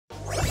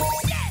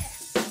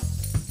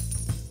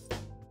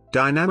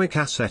Dynamic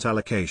asset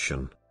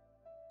allocation.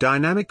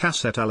 Dynamic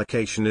asset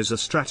allocation is a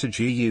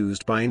strategy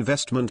used by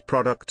investment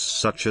products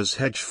such as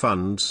hedge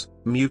funds,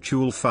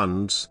 mutual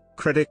funds,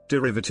 credit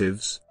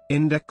derivatives,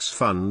 index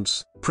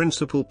funds,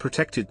 principal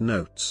protected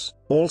notes,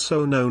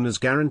 also known as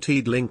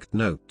guaranteed linked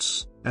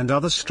notes, and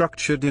other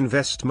structured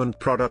investment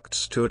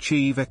products to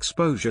achieve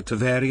exposure to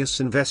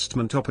various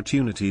investment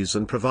opportunities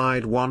and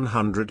provide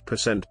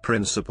 100%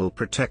 principal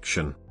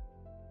protection.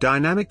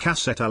 Dynamic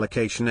asset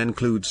allocation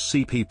includes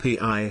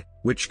CPPI,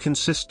 which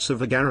consists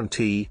of a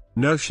guarantee,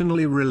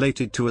 notionally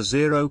related to a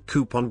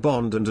zero-coupon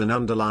bond and an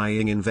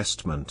underlying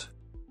investment.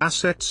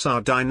 Assets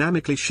are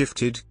dynamically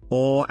shifted,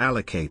 or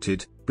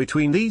allocated,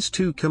 between these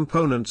two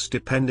components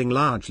depending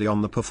largely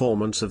on the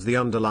performance of the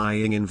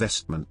underlying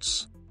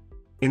investments.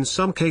 In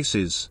some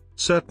cases,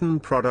 certain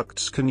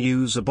products can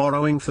use a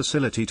borrowing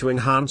facility to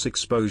enhance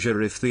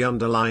exposure if the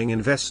underlying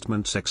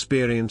investments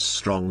experience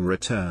strong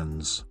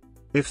returns.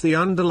 If the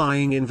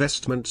underlying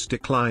investments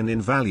decline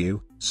in value,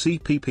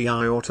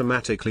 CPPI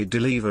automatically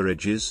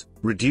deleverages,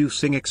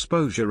 reducing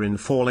exposure in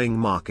falling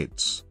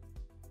markets.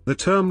 The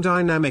term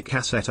dynamic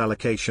asset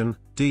allocation,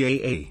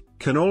 DAA,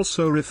 can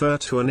also refer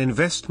to an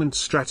investment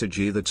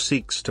strategy that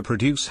seeks to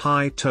produce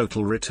high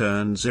total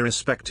returns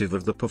irrespective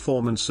of the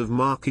performance of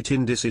market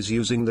indices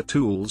using the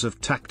tools of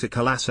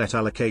tactical asset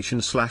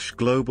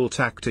allocation/global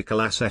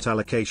tactical asset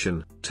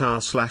allocation,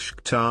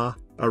 TAR/CTAR,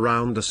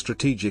 around a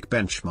strategic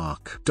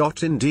benchmark.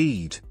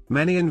 Indeed,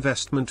 many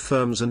investment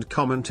firms and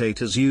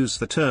commentators use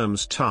the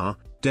terms TAR,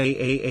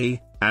 DAA,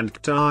 and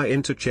CTAR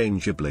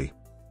interchangeably.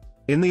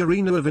 In the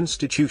arena of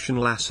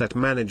institutional asset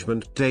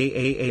management,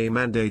 DAA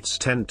mandates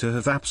tend to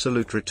have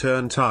absolute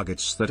return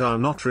targets that are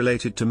not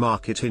related to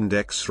market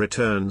index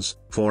returns,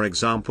 for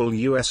example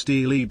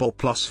USD LIBOR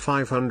plus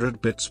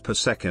 500 bits per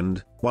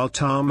second, while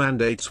TAR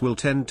mandates will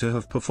tend to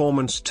have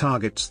performance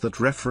targets that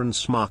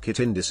reference market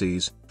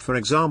indices, for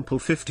example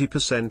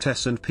 50%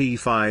 S&P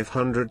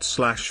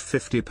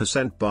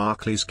 500/50%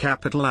 Barclays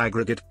Capital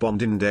Aggregate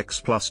Bond Index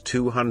plus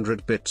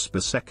 200 bits per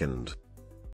second.